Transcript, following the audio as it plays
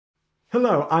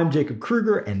Hello, I'm Jacob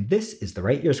Kruger, and this is the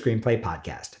Write Your Screenplay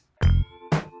podcast.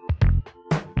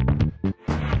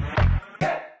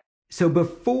 So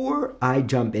before I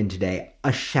jump in today,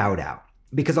 a shout out,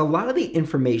 because a lot of the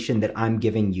information that I'm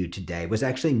giving you today was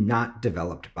actually not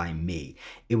developed by me.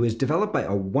 It was developed by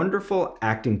a wonderful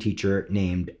acting teacher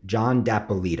named John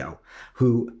Dapolito,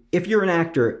 who, if you're an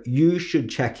actor, you should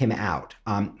check him out.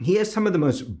 He has some of the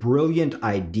most brilliant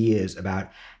ideas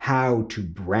about how to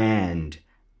brand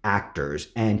actors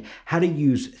and how to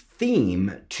use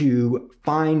theme to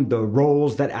find the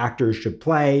roles that actors should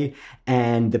play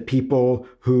and the people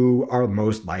who are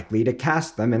most likely to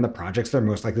cast them and the projects they're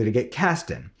most likely to get cast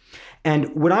in.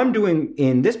 And what I'm doing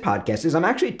in this podcast is I'm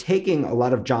actually taking a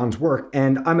lot of John's work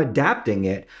and I'm adapting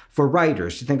it for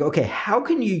writers to think, okay, how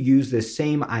can you use this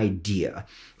same idea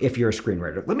if you're a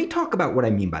screenwriter? Let me talk about what I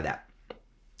mean by that.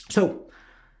 So,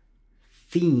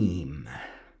 theme.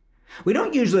 We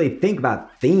don't usually think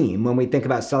about theme when we think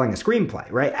about selling a screenplay,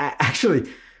 right?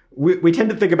 Actually, we tend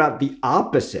to think about the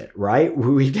opposite, right?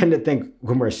 We tend to think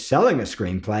when we're selling a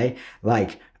screenplay,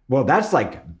 like, well, that's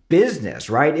like business,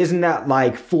 right? Isn't that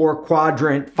like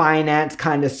 4-quadrant finance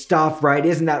kind of stuff, right?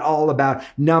 Isn't that all about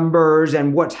numbers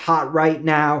and what's hot right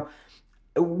now?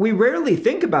 We rarely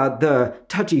think about the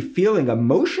touchy-feeling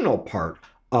emotional part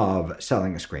of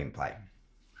selling a screenplay.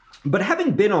 But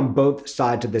having been on both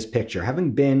sides of this picture,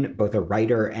 having been both a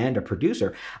writer and a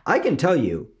producer, I can tell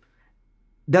you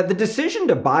that the decision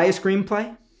to buy a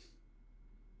screenplay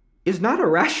is not a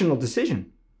rational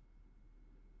decision.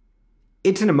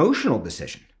 It's an emotional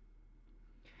decision.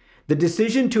 The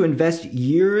decision to invest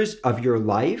years of your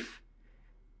life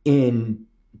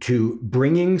into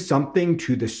bringing something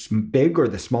to the big or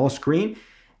the small screen,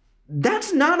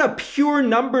 that's not a pure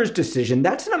numbers decision.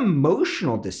 That's an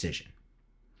emotional decision.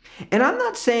 And I'm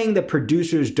not saying that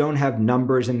producers don't have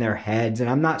numbers in their heads, and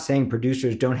I'm not saying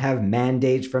producers don't have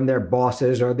mandates from their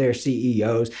bosses or their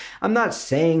CEOs. I'm not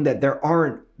saying that there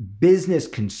aren't business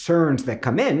concerns that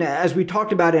come in. As we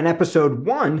talked about in episode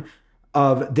 1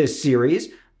 of this series,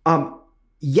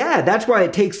 that's why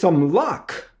it takes some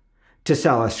luck to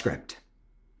sell a script.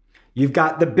 You've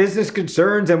got the business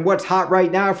concerns and what's hot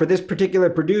right now for this particular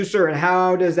producer, and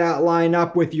how does that line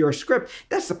up with your script?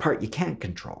 That's the part you can't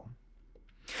control.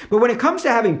 But when it comes to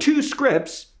having 2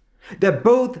 scripts that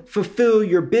both fulfill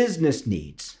your business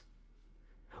needs,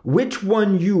 which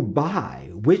one you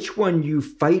buy, which one you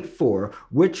fight for,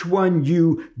 which one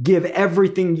you give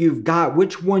everything you've got,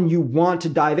 which one you want to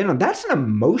dive in on, that's an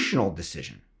emotional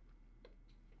decision.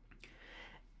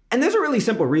 And there's a really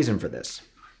simple reason for this.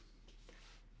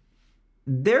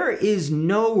 There is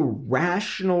no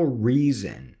rational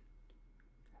reason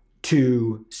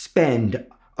to spend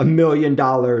 $1 million,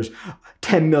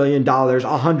 $10 million,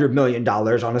 $100 million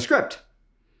on a script.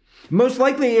 Most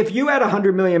likely, if you had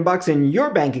 $100 million in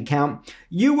your bank account,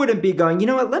 you wouldn't be going, you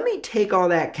know what, let me take all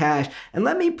that cash and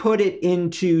let me put it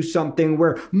into something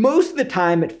where most of the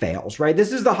time it fails, right?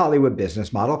 This is the Hollywood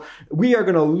business model. We are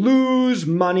going to lose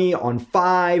money on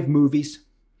 5 movies.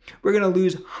 We're going to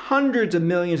lose hundreds of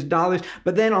millions of dollars,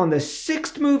 but then on the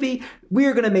 6th movie, we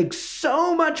are going to make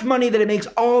so much money that it makes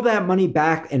all that money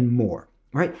back and more.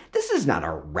 Right? This is not a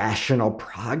rational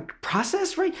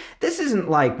process, right? This isn't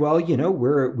like, well, you know,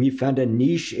 we found a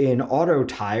niche in auto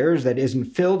tires that isn't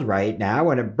filled right now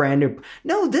and a brand new.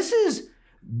 No, this is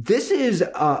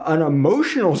an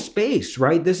emotional space,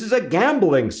 right? This is a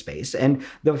gambling space, and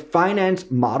the finance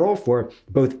model for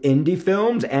both indie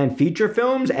films and feature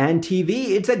films and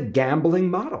TV, it's a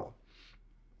gambling model.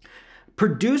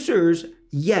 Producers,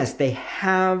 yes, they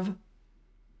have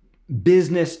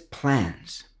business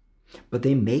plans, but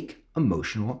they make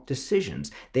emotional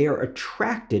decisions. They are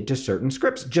attracted to certain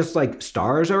scripts, just like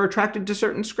stars are attracted to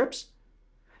certain scripts,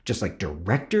 just like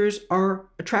directors are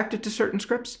attracted to certain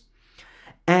scripts.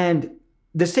 And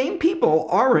the same people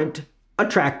aren't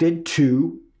attracted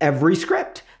to every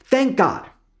script. Thank God.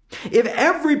 If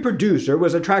every producer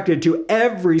was attracted to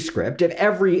every script, if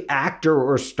every actor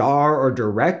or star or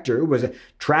director was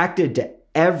attracted to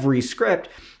every script,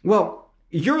 well,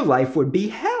 your life would be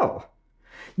hell.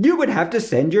 You would have to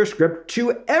send your script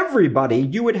to everybody.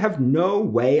 You would have no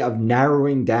way of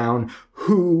narrowing down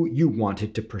who you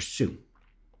wanted to pursue.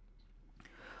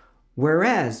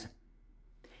 Whereas,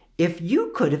 if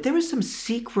there was some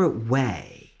secret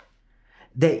way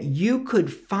that you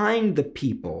could find the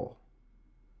people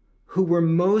who were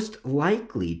most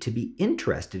likely to be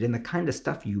interested in the kind of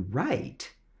stuff you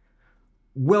write,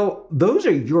 well, those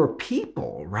are your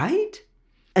people, right?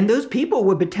 And those people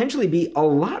would potentially be a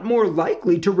lot more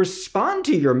likely to respond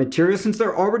to your material since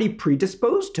they're already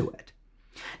predisposed to it.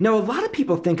 Now, a lot of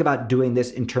people think about doing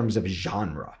this in terms of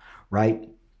genre, right?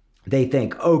 They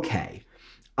think, okay,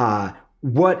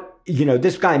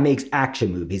 this guy makes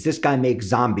action movies, this guy makes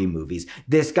zombie movies,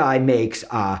 this guy makes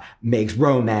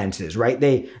romances, right?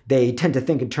 They tend to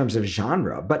think in terms of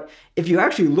genre. But if you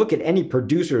actually look at any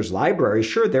producer's library,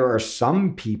 sure, there are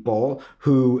some people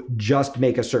who just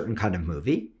make a certain kind of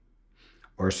movie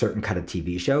or a certain kind of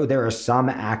TV show. There are some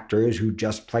actors who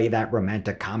just play that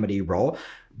romantic comedy role.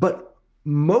 But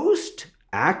most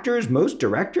actors, most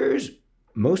directors,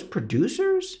 most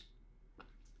producers,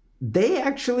 they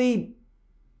actually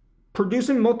produce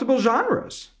in multiple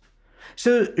genres.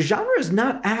 So genre is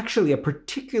not actually a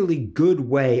particularly good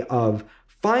way of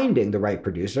finding the right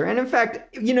producer. And in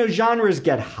fact, genres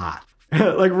get hot.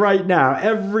 Like right now,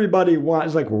 everybody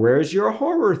wants, like, where's your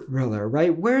horror thriller,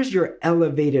 right? Where's your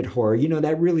elevated horror?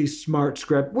 That really smart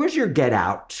script. Where's your Get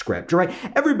Out script, right?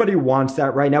 Everybody wants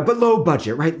that right now, but low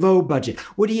budget, right? Low budget.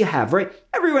 What do you have, right?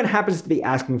 Everyone happens to be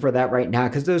asking for that right now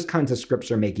because those kinds of scripts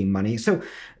are making money. So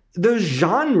those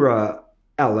genre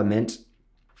elements,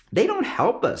 they don't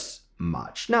help us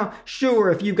much. Now,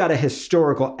 sure, if you've got a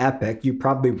historical epic, you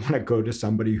probably want to go to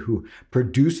somebody who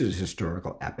produces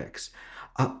historical epics.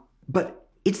 But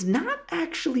it's not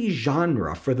actually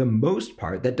genre, for the most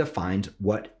part, that defines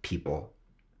what people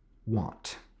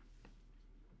want.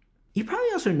 You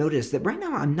probably also noticed that right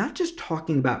now I'm not just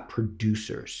talking about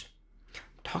producers. I'm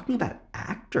talking about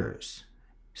actors,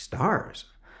 stars.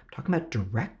 I'm talking about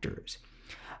directors.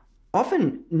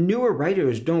 Often newer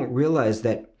writers don't realize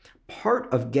that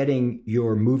part of getting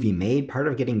your movie made, part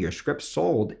of getting your script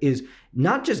sold, is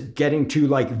not just getting to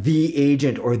like the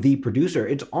agent or the producer.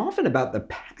 It's often about the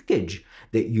package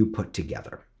that you put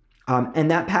together.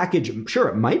 And that package, sure,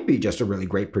 it might be just a really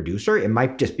great producer. It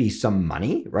might just be some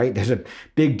money, right? There's a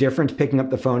big difference picking up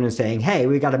the phone and saying, hey,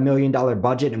 we got $1 million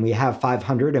budget and we have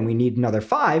 500 and we need another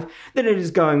 5, than it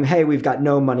is going, hey, we've got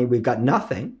no money, we've got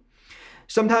nothing.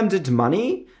 Sometimes it's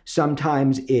money.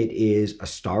 Sometimes it is a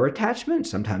star attachment.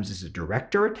 Sometimes it's a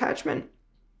director attachment,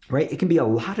 right? It can be a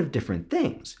lot of different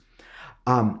things.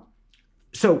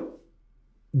 So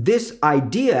this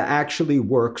idea actually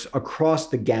works across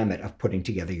the gamut of putting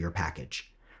together your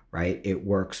package, right? It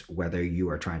works whether you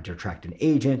are trying to attract an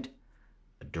agent,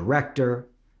 a director,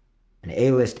 an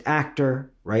A-list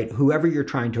actor, right? Whoever you're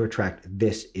trying to attract,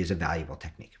 this is a valuable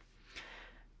technique.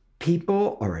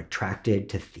 People are attracted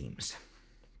to themes.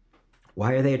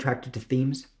 Why are they attracted to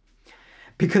themes?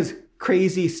 Because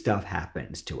crazy stuff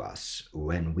happens to us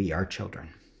when we are children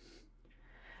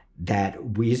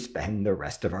that we spend the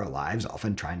rest of our lives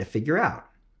often trying to figure out,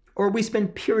 or we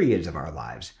spend periods of our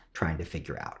lives trying to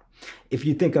figure out. If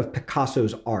you think of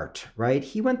Picasso's art, right?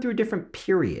 He went through different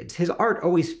periods. His art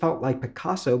always felt like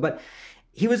Picasso, but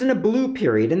he was in a blue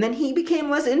period, and then he became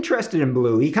less interested in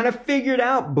blue. He kind of figured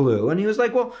out blue, and he was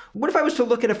like, well, what if I was to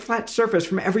look at a flat surface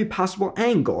from every possible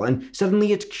angle, and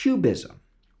suddenly it's cubism,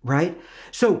 right?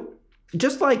 So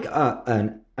just like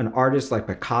an artist like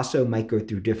Picasso might go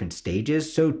through different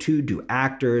stages, so too do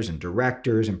actors and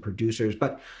directors and producers.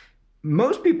 But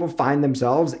most people find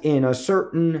themselves in a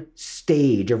certain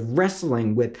stage of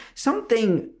wrestling with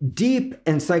something deep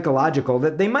and psychological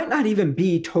that they might not even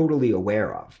be totally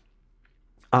aware of.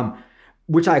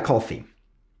 Which I call theme.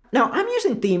 Now, I'm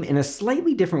using theme in a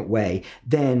slightly different way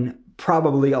than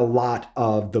probably a lot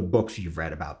of the books you've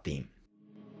read about theme.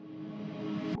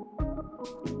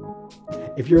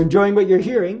 If you're enjoying what you're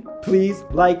hearing, please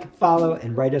like, follow,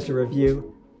 and write us a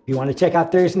review. If you want to check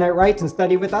out Thursday Night Writes and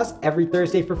study with us every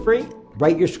Thursday for free,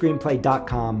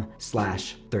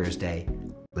 writeyourscreenplay.com/Thursday.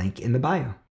 Link in the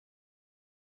bio.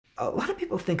 A lot of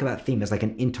people think about theme as like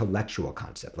an intellectual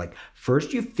concept. Like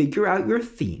first you figure out your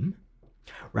theme,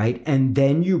 right? And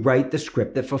then you write the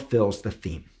script that fulfills the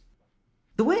theme.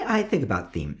 The way I think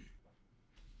about theme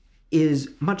is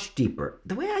much deeper.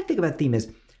 The way I think about theme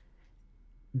is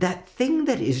that thing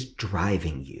that is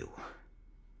driving you,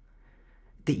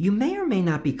 that you may or may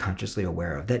not be consciously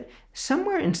aware of, that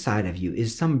somewhere inside of you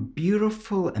is some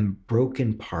beautiful and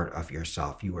broken part of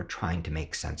yourself you are trying to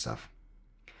make sense of.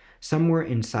 Somewhere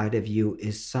inside of you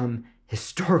is some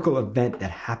historical event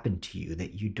that happened to you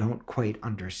that you don't quite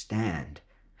understand,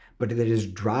 but that is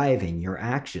driving your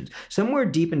actions. Somewhere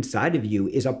deep inside of you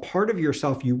is a part of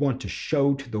yourself you want to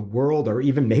show to the world, or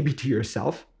even maybe to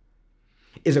yourself,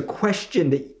 is a question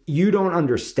that you don't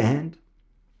understand,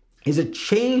 is a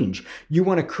change you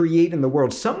want to create in the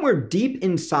world. Somewhere deep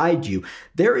inside you,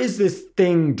 there is this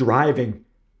thing driving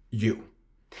you.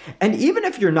 And even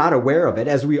if you're not aware of it,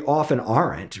 as we often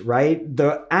aren't, right?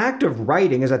 The act of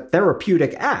writing is a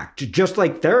therapeutic act. Just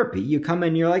like therapy, you come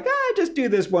in, you're like, just do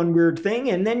this one weird thing.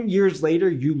 And then years later,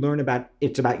 you learn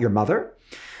it's about your mother.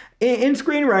 In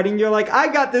screenwriting, you're like,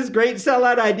 I got this great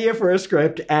sellout idea for a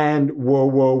script, and whoa,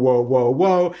 whoa, whoa, whoa,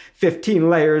 whoa, 15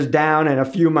 layers down, and a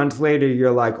few months later, you're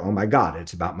like, oh my God,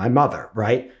 it's about my mother,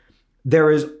 right?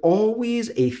 There is always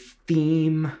a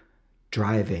theme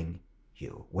driving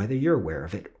you, whether you're aware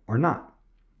of it or not.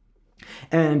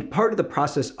 And part of the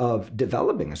process of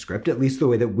developing a script, at least the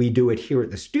way that we do it here at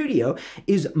the studio,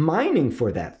 is mining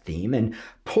for that theme and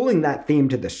pulling that theme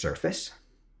to the surface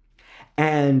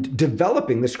and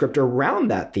developing the script around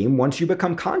that theme once you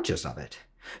become conscious of it,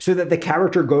 so that the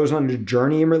character goes on a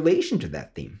journey in relation to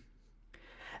that theme.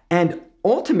 And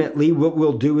ultimately, what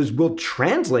we'll do is we'll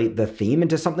translate the theme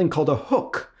into something called a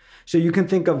hook. So you can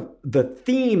think of the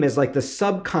theme as like the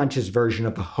subconscious version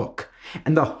of the hook.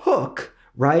 And the hook,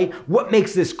 right, what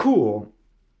makes this cool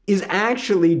is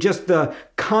actually just the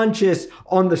conscious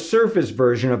on the surface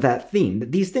version of that theme.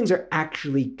 That these things are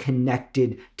actually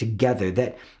connected together,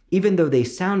 that even though they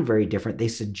sound very different, they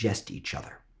suggest each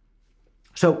other.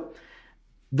 So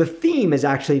the theme is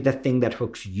actually the thing that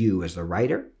hooks you as the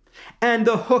writer. And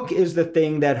the hook is the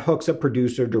thing that hooks a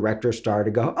producer, director, star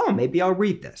to go, oh, maybe I'll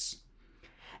read this.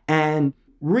 And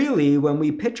really, when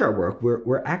we pitch our work,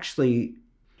 we're actually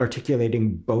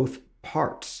articulating both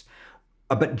parts.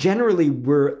 But generally,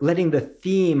 we're letting the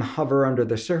theme hover under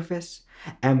the surface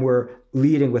and we're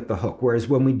leading with the hook. Whereas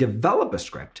when we develop a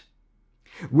script,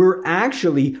 we're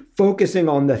actually focusing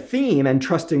on the theme and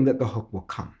trusting that the hook will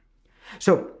come.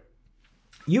 So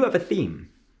you have a theme.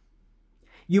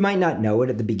 You might not know it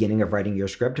at the beginning of writing your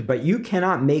script, but you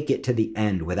cannot make it to the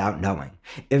end without knowing.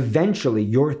 Eventually,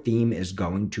 your theme is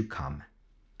going to come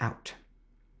out.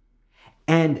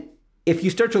 And if you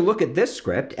start to look at this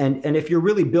script, and if you're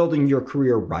really building your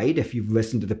career right, if you've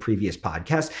listened to the previous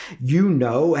podcast, you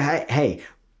know, hey,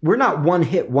 we're not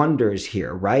one-hit wonders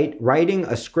here, right? Writing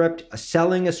a script,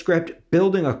 selling a script,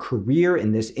 building a career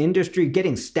in this industry,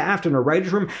 getting staffed in a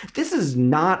writer's room, this is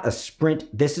not a sprint,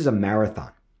 this is a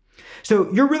marathon.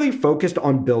 So you're really focused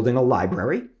on building a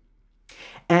library.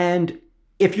 And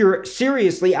if you're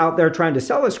seriously out there trying to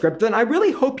sell a script, then I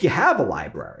really hope you have a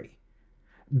library.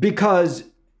 Because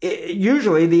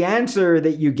usually the answer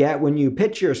that you get when you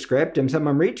pitch your script and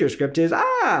someone reads your script is,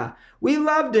 we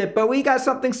loved it, but we got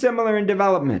something similar in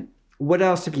development. What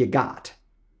else have you got?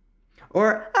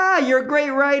 Or, you're a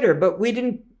great writer, but we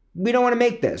don't want to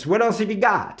make this. What else have you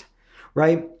got?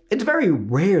 Right? It's very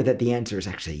rare that the answer is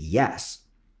actually yes.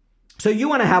 So you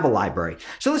want to have a library.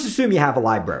 So let's assume you have a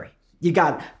library. You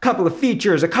got a couple of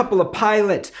features, a couple of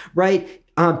pilots, right?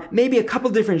 Maybe a couple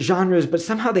different genres, but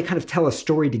somehow they kind of tell a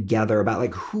story together about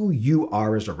like who you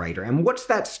are as a writer. And what's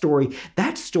that story?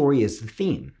 That story is the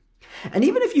theme. And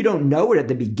even if you don't know it at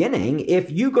the beginning,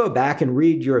 if you go back and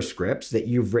read your scripts that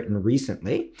you've written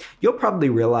recently, you'll probably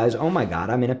realize, oh my God,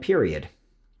 I'm in a period.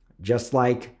 Just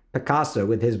like Picasso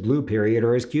with his blue period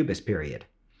or his cubist period.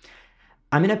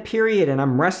 I'm in a period and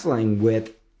I'm wrestling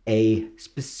with a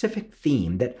specific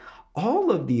theme that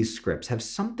all of these scripts have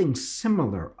something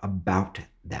similar about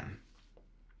them.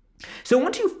 So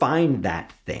once you find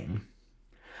that thing,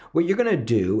 what you're going to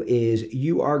do is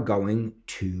you are going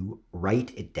to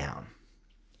write it down.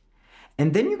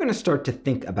 And then you're going to start to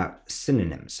think about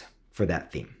synonyms for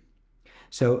that theme.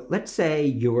 So let's say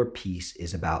your piece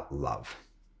is about love,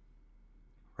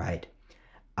 right?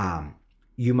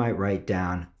 You might write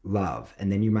down love,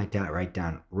 and then you might write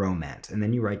down romance, and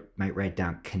then you might write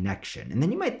down connection. And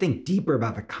then you might think deeper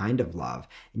about the kind of love,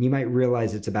 and you might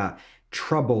realize it's about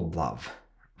troubled love,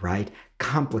 right?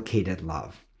 Complicated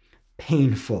love,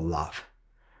 painful love,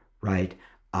 right?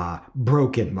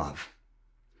 Broken love,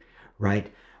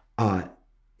 right?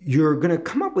 You're going to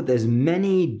come up with as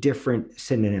many different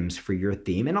synonyms for your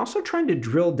theme, and also trying to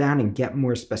drill down and get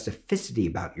more specificity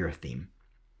about your theme.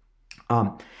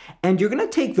 And you're going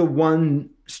to take the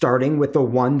one, starting with the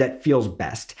one that feels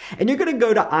best, and you're going to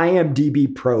go to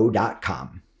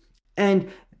imdbpro.com, and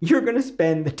you're going to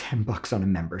spend the $10 on a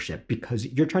membership because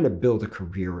you're trying to build a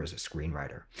career as a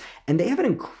screenwriter. And they have an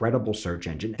incredible search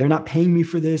engine. They're not paying me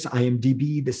for this,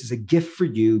 IMDb. This is a gift for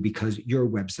you because your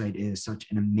website is such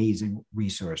an amazing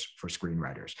resource for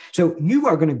screenwriters. So you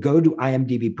are going to go to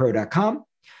imdbpro.com.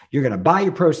 You're going to buy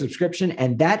your pro subscription,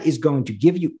 and that is going to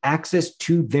give you access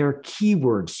to their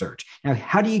keyword search. Now,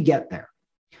 how do you get there?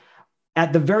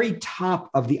 At the very top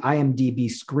of the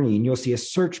IMDb screen, you'll see a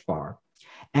search bar.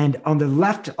 And on the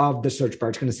left of the search bar,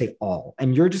 it's going to say all.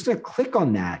 And you're just going to click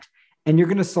on that, and you're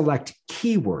going to select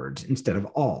keywords instead of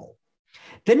all.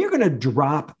 Then you're going to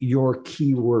drop your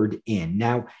keyword in.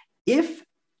 Now, if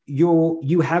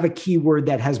you have a keyword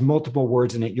that has multiple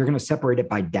words in it, you're going to separate it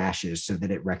by dashes so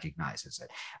that it recognizes it.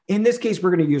 In this case,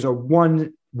 we're going to use a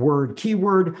one-word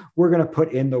keyword. We're going to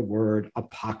put in the word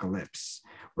apocalypse.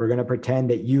 We're going to pretend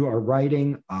that you are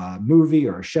writing a movie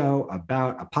or a show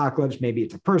about apocalypse. Maybe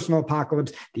it's a personal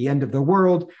apocalypse, the end of the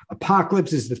world.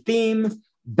 Apocalypse is the theme.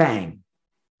 Bang.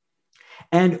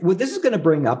 And what this is going to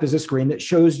bring up is a screen that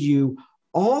shows you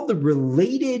all the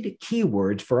related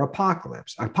keywords for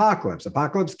apocalypse,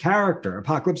 apocalypse character,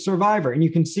 apocalypse survivor. And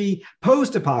you can see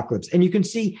post-apocalypse, and you can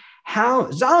see how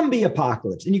zombie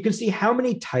apocalypse, and you can see how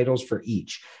many titles for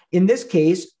each. In this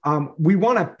case, we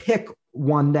want to pick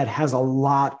one that has a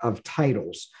lot of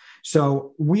titles.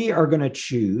 So we are going to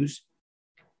choose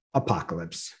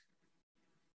apocalypse.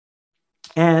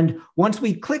 And once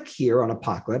we click here on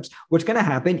apocalypse, what's going to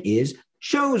happen is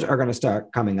shows are going to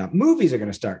start coming up. Movies are going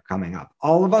to start coming up.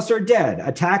 All of Us Are Dead,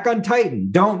 Attack on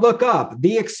Titan, Don't Look Up,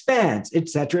 The Expanse,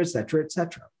 etc., etc.,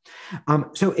 etc.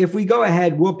 So if we go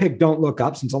ahead, we'll pick Don't Look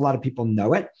Up since a lot of people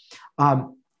know it.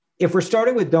 If we're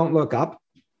starting with Don't Look Up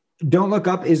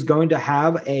is going to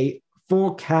have a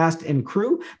full cast and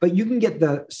crew, but you can get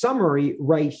the summary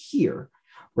right here,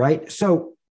 right?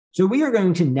 So we are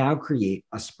going to now create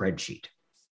a spreadsheet.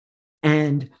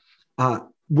 And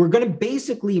we're going to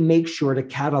basically make sure to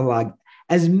catalog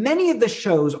as many of the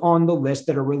shows on the list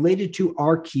that are related to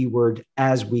our keyword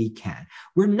as we can.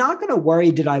 We're not going to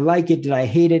worry, did I like it? Did I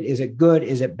hate it? Is it good?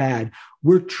 Is it bad?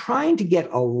 We're trying to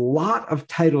get a lot of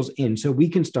titles in so we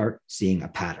can start seeing a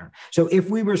pattern. So if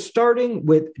we were starting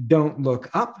with Don't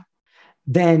Look Up,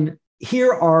 then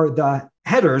here are the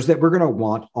headers that we're going to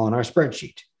want on our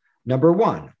spreadsheet. Number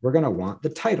 1, we're going to want the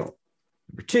title.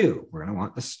 Number 2, we're going to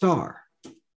want the star.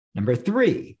 Number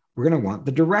 3, we're going to want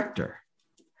the director.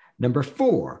 Number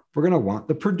 4, we're going to want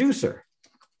the producer.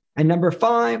 And number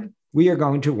 5, we are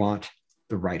going to want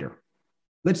the writer.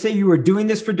 Let's say you were doing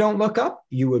this for Don't Look Up.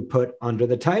 You would put under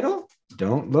the title,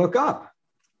 Don't Look Up.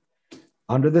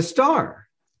 Under the star,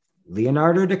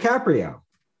 Leonardo DiCaprio.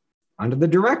 Under the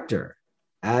director,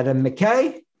 Adam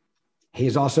McKay.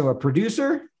 He's also a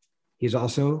producer. He's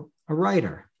also a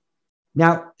writer.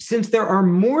 Now, since there are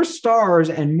more stars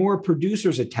and more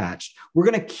producers attached, we're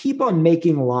going to keep on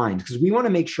making lines because we want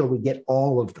to make sure we get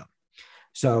all of them.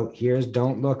 So here's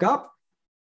Don't Look Up.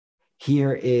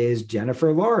 Here is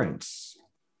Jennifer Lawrence.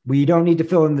 We don't need to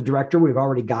fill in the director. We've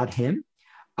already got him.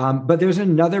 But there's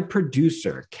another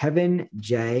producer, Kevin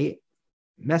J.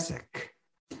 Messick.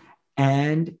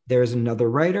 And there's another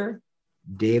writer,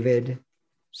 David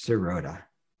Sirota.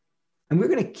 And we're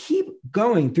going to keep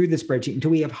going through the spreadsheet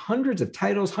until we have hundreds of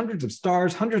titles, hundreds of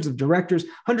stars, hundreds of directors,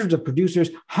 hundreds of producers,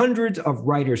 hundreds of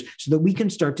writers, so that we can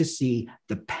start to see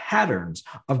the patterns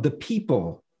of the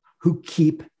people who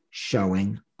keep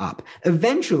showing up.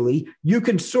 Eventually, you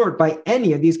can sort by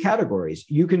any of these categories.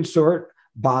 You can sort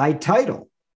by title.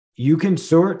 You can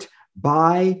sort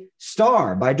by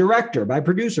star, by director, by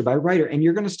producer, by writer, and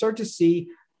you're going to start to see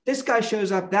this guy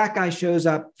shows up, that guy shows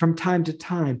up from time to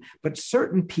time, but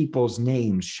certain people's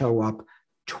names show up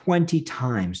 20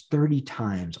 times, 30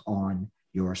 times on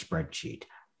your spreadsheet.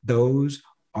 Those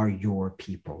are your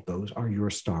people. Those are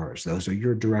your stars. Those are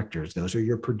your directors. Those are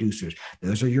your producers.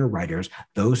 Those are your writers.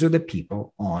 Those are the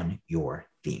people on your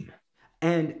theme.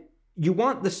 And you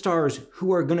want the stars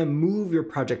who are going to move your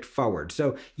project forward.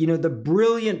 So, the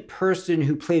brilliant person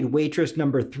who played waitress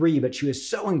number 3, but she was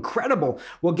so incredible.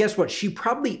 Well, guess what? She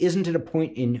probably isn't at a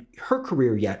point in her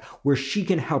career yet where she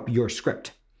can help your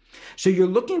script. So you're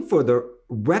looking for the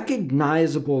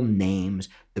recognizable names,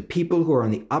 the people who are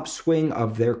on the upswing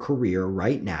of their career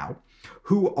right now,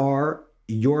 who are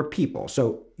your people.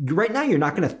 So right now, you're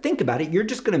not going to think about it. You're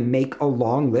just going to make a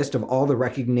long list of all the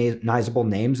recognizable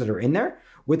names that are in there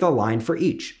with a line for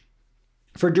each.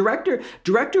 For director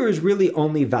is really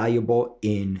only valuable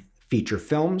in feature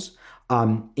films.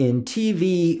 In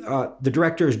TV, the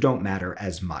directors don't matter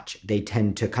as much. They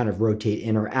tend to kind of rotate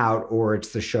in or out, or it's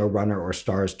the showrunner or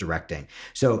stars directing.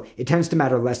 So it tends to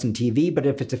matter less in TV, but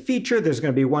if it's a feature, there's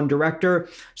going to be one director.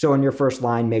 So on your first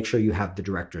line, make sure you have the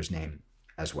director's name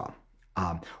as well.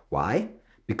 Why?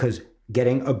 Because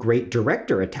getting a great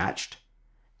director attached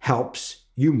helps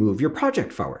you move your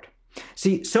project forward.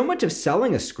 See, so much of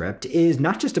selling a script is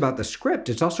not just about the script,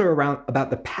 it's also about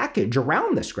the package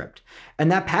around the script.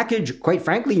 And that package, quite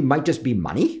frankly, might just be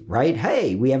money, right?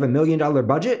 Hey, we have $1 million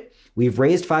budget. We've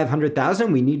raised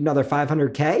 500,000. We need another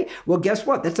 500K. Well, guess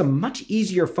what? That's a much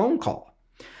easier phone call.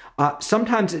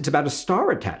 Sometimes it's about a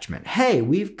star attachment. Hey,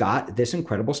 we've got this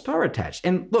incredible star attached.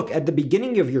 And look, at the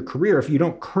beginning of your career, if you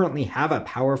don't currently have a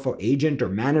powerful agent or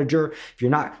manager, if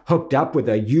you're not hooked up with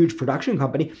a huge production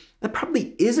company, that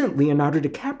probably isn't Leonardo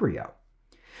DiCaprio.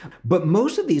 But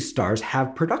most of these stars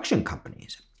have production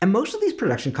companies. And most of these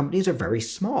production companies are very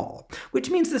small,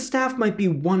 which means the staff might be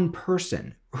one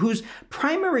person whose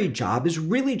primary job is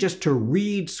really just to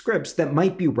read scripts that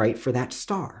might be right for that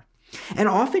star. And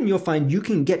often you'll find you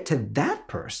can get to that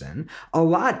person a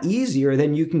lot easier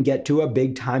than you can get to a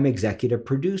big time executive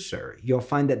producer. You'll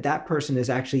find that that person is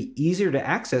actually easier to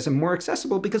access and more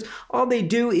accessible because all they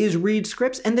do is read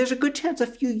scripts. And there's a good chance a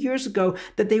few years ago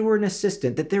that they were an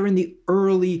assistant, that they're in the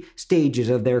early stages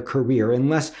of their career,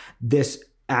 unless this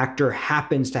actor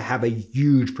happens to have a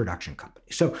huge production company.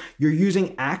 So you're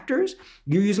using actors,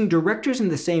 you're using directors in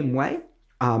the same way.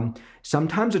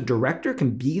 Sometimes a director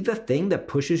can be the thing that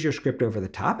pushes your script over the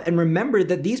top. And remember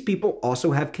that these people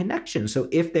also have connections. So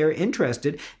if they're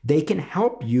interested, they can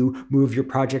help you move your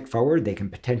project forward. They can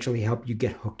potentially help you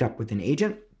get hooked up with an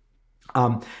agent.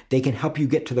 They can help you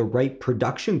get to the right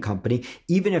production company,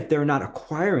 even if they're not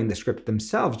acquiring the script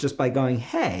themselves, just by going,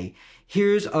 hey,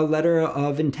 here's a letter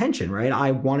of intention, right?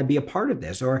 I want to be a part of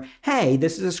this. Or, hey,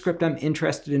 this is a script I'm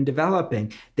interested in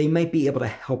developing. They might be able to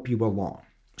help you along.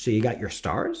 So you got your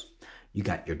stars, you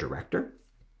got your director,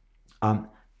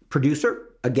 producer.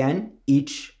 Again,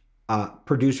 each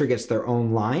producer gets their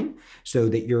own line so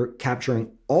that you're capturing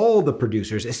all the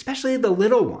producers, especially the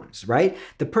little ones, right?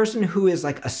 The person who is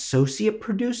like associate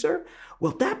producer,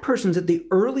 well, that person's at the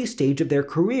early stage of their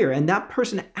career, and that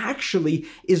person actually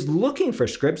is looking for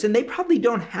scripts, and they probably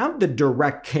don't have the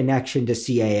direct connection to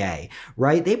CAA,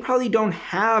 right?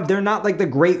 They're not like the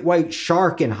great white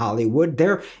shark in Hollywood.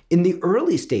 They're in the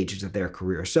early stages of their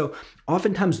career. So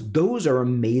oftentimes those are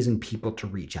amazing people to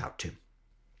reach out to.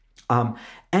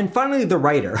 And finally, the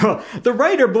writer. The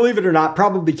writer, believe it or not,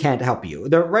 probably can't help you.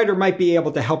 The writer might be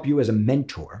able to help you as a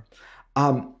mentor.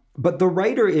 But the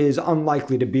writer is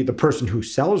unlikely to be the person who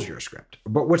sells your script.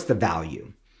 But what's the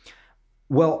value?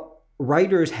 Well,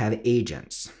 writers have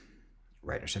agents.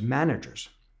 Writers have managers.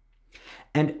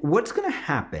 And what's going to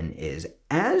happen is,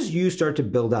 as you start to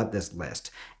build out this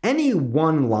list, any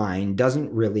one line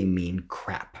doesn't really mean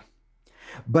crap.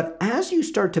 But as you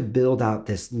start to build out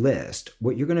this list,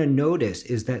 what you're going to notice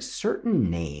is that certain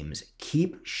names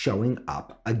keep showing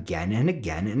up again and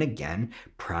again and again,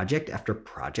 project after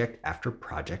project after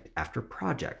project after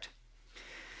project.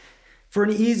 For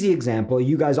an easy example,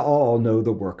 you guys all know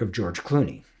the work of George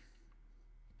Clooney.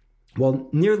 Well,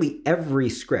 nearly every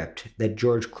script that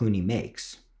George Clooney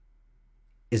makes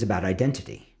is about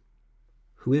identity.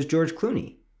 Who is George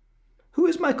Clooney? Who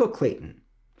is Michael Clayton?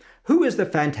 Who is the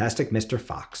fantastic Mr.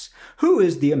 Fox? Who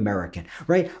is the American,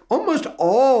 right? Almost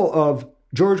all of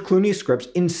George Clooney's scripts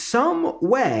in some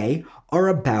way are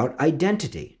about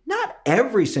identity. Not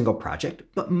every single project,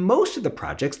 but most of the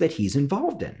projects that he's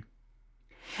involved in.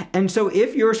 And so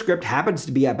if your script happens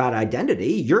to be about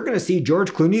identity, you're going to see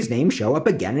George Clooney's name show up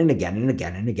again and again and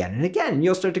again and again and again. And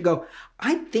you'll start to go,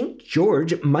 I think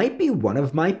George might be one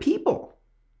of my people.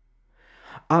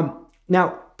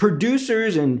 Now,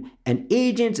 producers and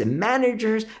agents and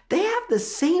managers, they have the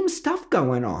same stuff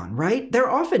going on, right? They're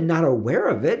often not aware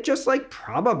of it, just like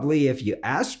probably if you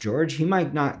ask George, he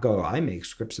might not go, I make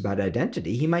scripts about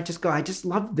identity. He might just go, I just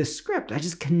love this script. I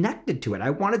just connected to it.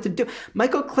 I wanted to do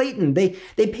Michael Clayton. They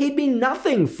paid me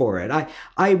nothing for it.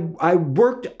 I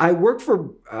worked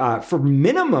for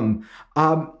minimum,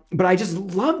 but I just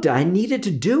loved it. I needed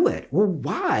to do it. Well,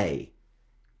 why?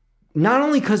 Not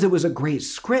only because it was a great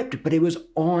script, but it was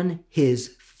on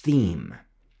his theme.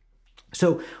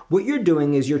 So what you're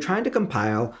doing is you're trying to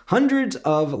compile hundreds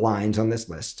of lines on this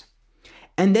list,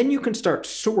 and then you can start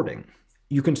sorting.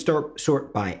 You can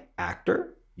sort by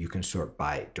actor, you can sort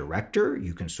by director,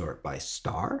 you can sort by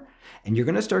star, and you're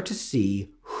going to start to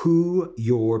see who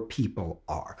your people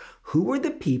are. Who are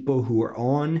the people who are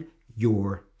on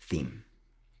your theme?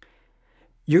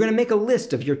 You're going to make a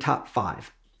list of your top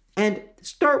 5. And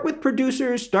start with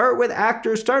producers, start with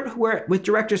actors, start with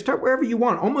directors, start wherever you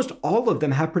want. Almost all of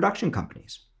them have production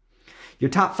companies. Your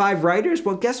top 5 writers,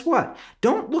 well, guess what?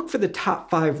 Don't look for the top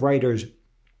 5 writers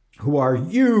who are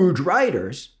huge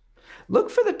writers. Look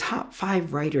for the top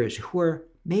 5 writers who are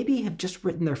maybe have just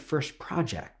written their first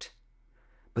project,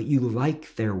 but you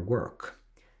like their work.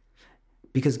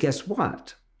 Because guess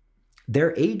what?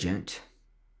 Their agent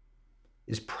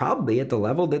is probably at the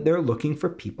level that they're looking for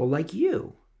people like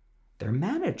you. Their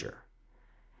manager.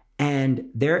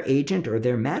 And their agent or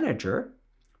their manager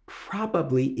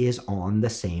probably is on the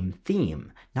same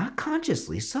theme. Not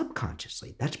consciously,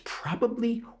 subconsciously. That's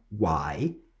probably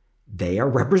why they are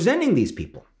representing these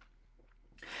people.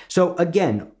 So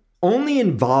again, only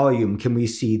in volume can we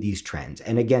see these trends.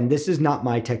 And again, this is not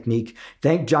my technique.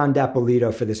 Thank John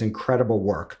Dapolito for this incredible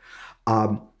work.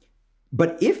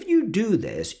 But if you do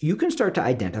this, you can start to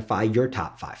identify your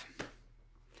top 5.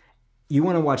 You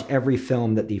want to watch every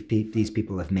film that these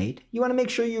people have made. You want to make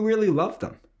sure you really love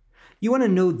them. You want to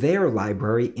know their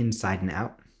library inside and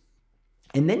out.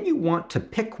 And then you want to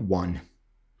pick one,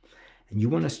 and you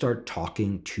want to start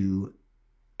talking to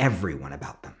everyone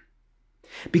about them.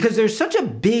 Because there's such a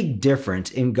big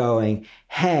difference in going,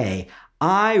 hey,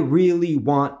 I really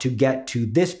want to get to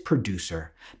this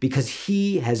producer because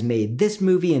he has made this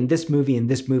movie and this movie and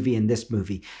this movie and this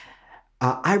movie.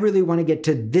 I really want to get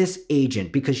to this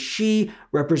agent because she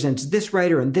represents this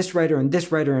writer and this writer and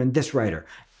this writer and this writer.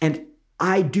 And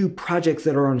I do projects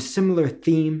that are on a similar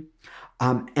theme.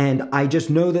 And I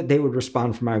just know that they would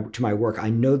respond to my work.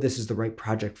 I know this is the right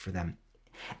project for them.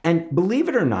 And believe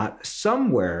it or not,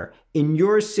 somewhere in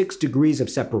your 6 degrees of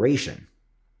separation,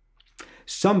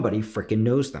 somebody freaking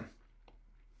knows them.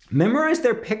 Memorize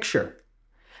their picture.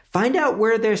 Find out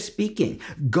where they're speaking.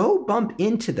 Go bump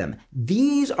into them.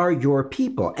 These are your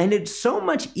people. And it's so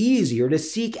much easier to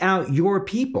seek out your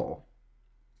people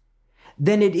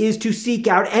than it is to seek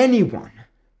out anyone.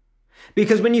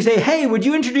 Because when you say, hey, would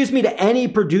you introduce me to any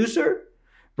producer?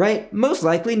 Right? Most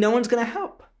likely no one's going to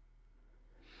help.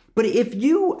 But if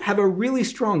you have a really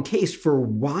strong case for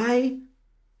why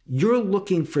you're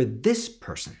looking for this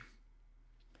person,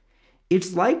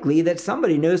 it's likely that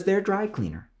somebody knows their dry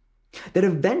cleaner, that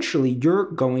eventually you're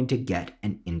going to get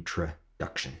an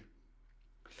introduction,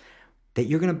 that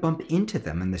you're going to bump into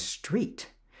them in the street,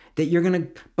 that you're going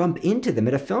to bump into them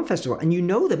at a film festival, and you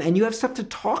know them and you have stuff to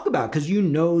talk about because you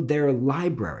know their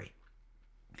library.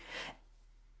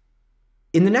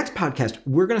 In the next podcast,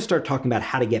 we're going to start talking about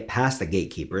how to get past the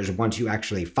gatekeepers once you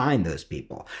actually find those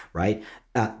people, right?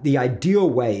 The ideal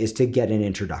way is to get an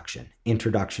introduction.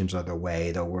 Introductions are the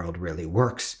way the world really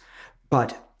works.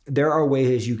 But there are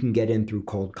ways you can get in through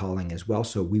cold calling as well,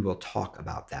 so we will talk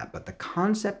about that. But the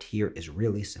concept here is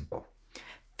really simple.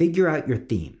 Figure out your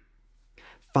theme.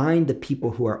 Find the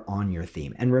people who are on your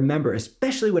theme. And remember,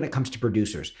 especially when it comes to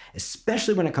producers,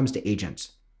 especially when it comes to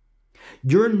agents,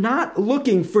 you're not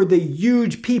looking for the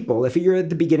huge people if you're at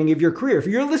the beginning of your career. If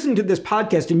you're listening to this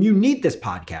podcast and you need this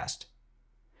podcast,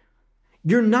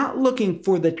 you're not looking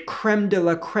for the creme de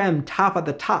la creme, top of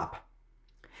the top,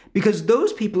 because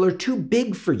those people are too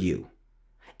big for you.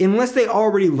 Unless they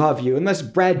already love you, unless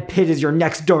Brad Pitt is your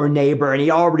next door neighbor and he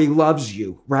already loves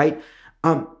you, right?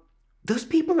 Those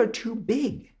people are too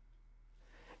big.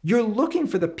 You're looking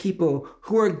for the people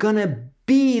who are going to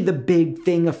be the big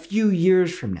thing a few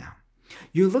years from now.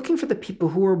 You're looking for the people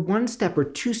who are 1 step or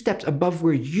 2 steps above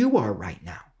where you are right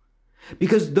now.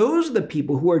 Because those are the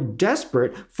people who are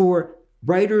desperate for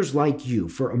writers like you,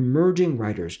 for emerging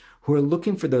writers who are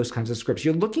looking for those kinds of scripts.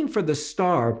 You're looking for the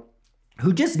star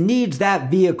who just needs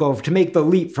that vehicle to make the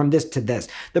leap from this to this.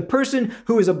 The person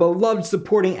who is a beloved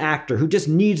supporting actor who just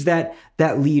needs that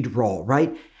lead role,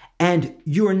 right? And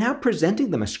you are now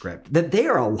presenting them a script that they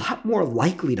are a lot more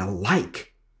likely to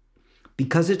like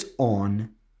because it's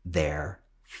on their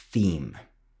theme.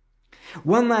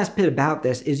 One last bit about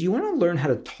this is you want to learn how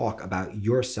to talk about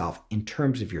yourself in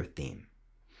terms of your theme.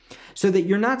 So that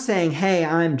you're not saying, hey,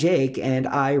 I'm Jake and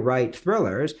I write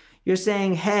thrillers. You're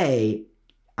saying, hey,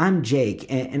 I'm Jake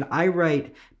and I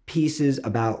write pieces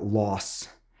about loss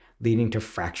leading to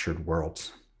fractured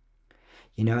worlds.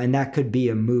 And that could be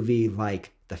a movie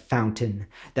like The Fountain.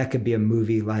 That could be a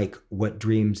movie like What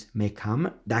Dreams May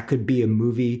Come. That could be a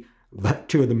movie,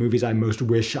 2 of the movies I most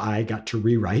wish I got to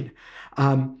rewrite.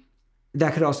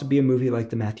 That could also be a movie like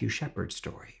the Matthew Shepard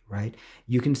story, right?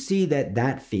 You can see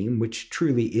that theme, which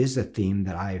truly is a theme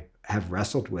that I have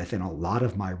wrestled with in a lot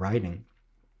of my writing,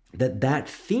 that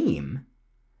theme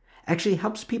actually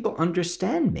helps people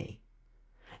understand me.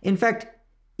 In fact,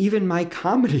 even my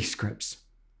comedy scripts.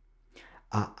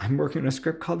 I'm working on a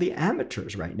script called The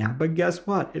Amateurs right now, but guess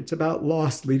what? It's about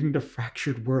loss leading to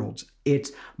fractured worlds.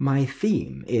 It's my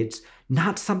theme. It's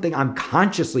not something I'm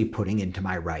consciously putting into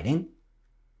my writing.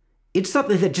 It's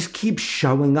something that just keeps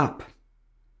showing up.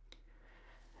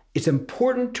 It's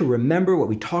important to remember what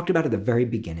we talked about at the very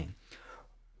beginning.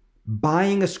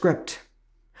 Buying a script,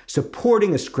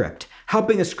 supporting a script,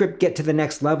 helping a script get to the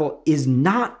next level is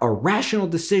not a rational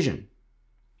decision.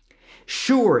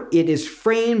 Sure, it is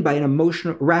framed by an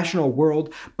rational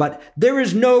world, but there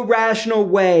is no rational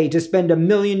way to spend $1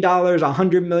 million,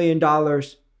 $100 million,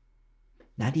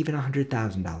 not even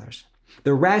 $100,000.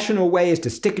 The rational way is to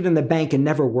stick it in the bank and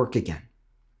never work again.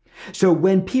 So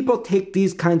when people take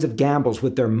these kinds of gambles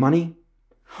with their money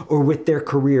or with their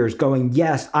careers going,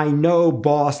 yes, I know,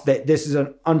 boss, that this is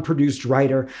an unproduced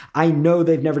writer. I know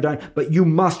they've never done it, but you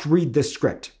must read this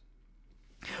script.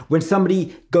 When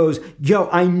somebody goes, yo,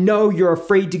 I know you're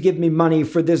afraid to give me money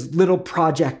for this little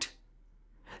project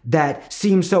that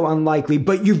seems so unlikely,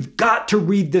 but you've got to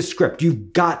read this script.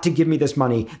 You've got to give me this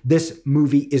money. This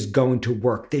movie is going to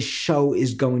work. This show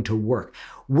is going to work.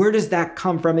 Where does that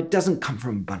come from? It doesn't come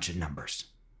from a bunch of numbers.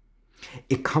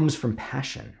 It comes from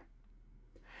passion.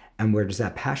 And where does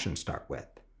that passion start with?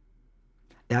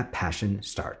 That passion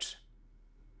starts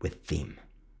with theme.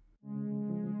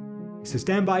 So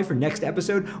stand by for next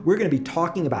episode. We're going to be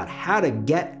talking about how to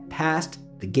get past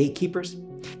the gatekeepers.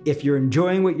 If you're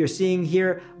enjoying what you're seeing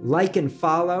here, like and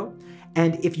follow.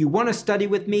 And if you want to study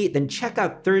with me, then check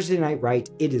out Thursday Night Write.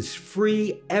 It is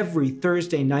free every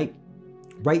Thursday night.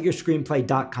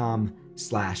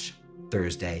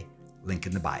 WriteYourScreenplay.com/Thursday. Link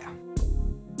in the bio.